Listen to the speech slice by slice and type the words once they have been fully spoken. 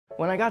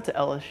When I got to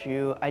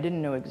LSU, I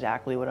didn't know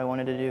exactly what I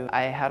wanted to do.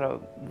 I had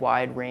a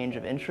wide range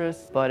of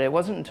interests, but it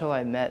wasn't until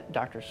I met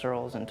Dr.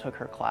 Searles and took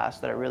her class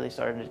that I really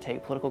started to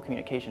take political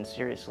communication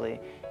seriously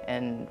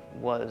and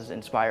was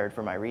inspired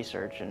for my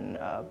research in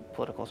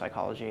political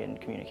psychology and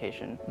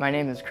communication. My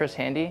name is Chris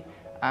Handy.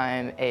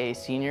 I'm a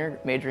senior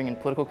majoring in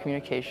political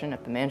communication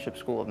at the Manship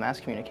School of Mass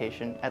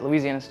Communication at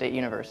Louisiana State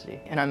University,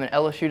 and I'm an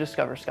LSU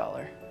Discover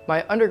Scholar.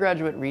 My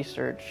undergraduate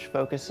research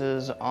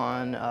focuses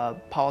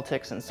on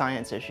politics and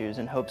science issues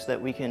in hopes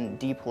that we can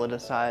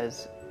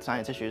depoliticize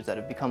science issues that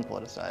have become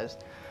politicized.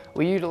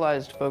 We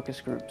utilized focus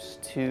groups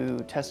to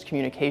test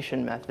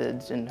communication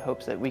methods in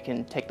hopes that we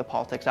can take the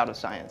politics out of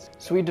science.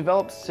 So we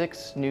developed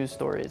 6 news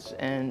stories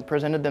and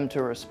presented them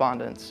to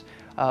respondents.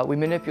 We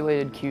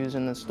manipulated cues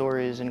in the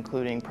stories,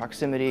 including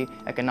proximity,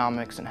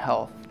 economics, and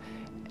health.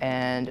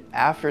 And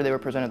after they were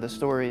presented the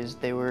stories,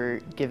 they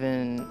were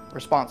given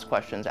response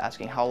questions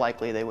asking how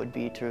likely they would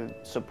be to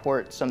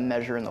support some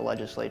measure in the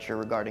legislature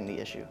regarding the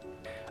issue.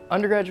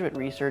 Undergraduate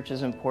research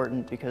is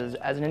important because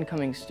as an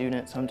incoming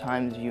student,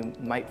 sometimes you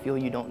might feel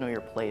you don't know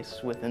your place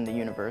within the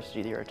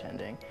university that you're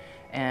attending.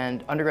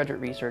 And undergraduate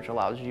research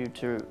allows you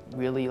to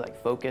really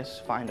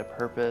focus, find a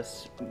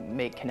purpose,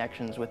 make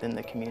connections within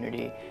the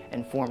community,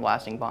 and form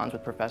lasting bonds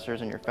with professors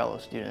and your fellow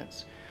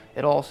students.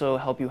 It'll also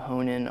help you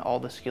hone in all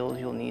the skills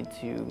you'll need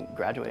to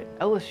graduate.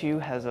 LSU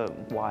has a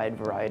wide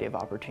variety of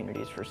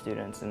opportunities for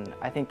students, and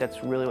I think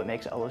that's really what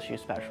makes LSU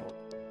special.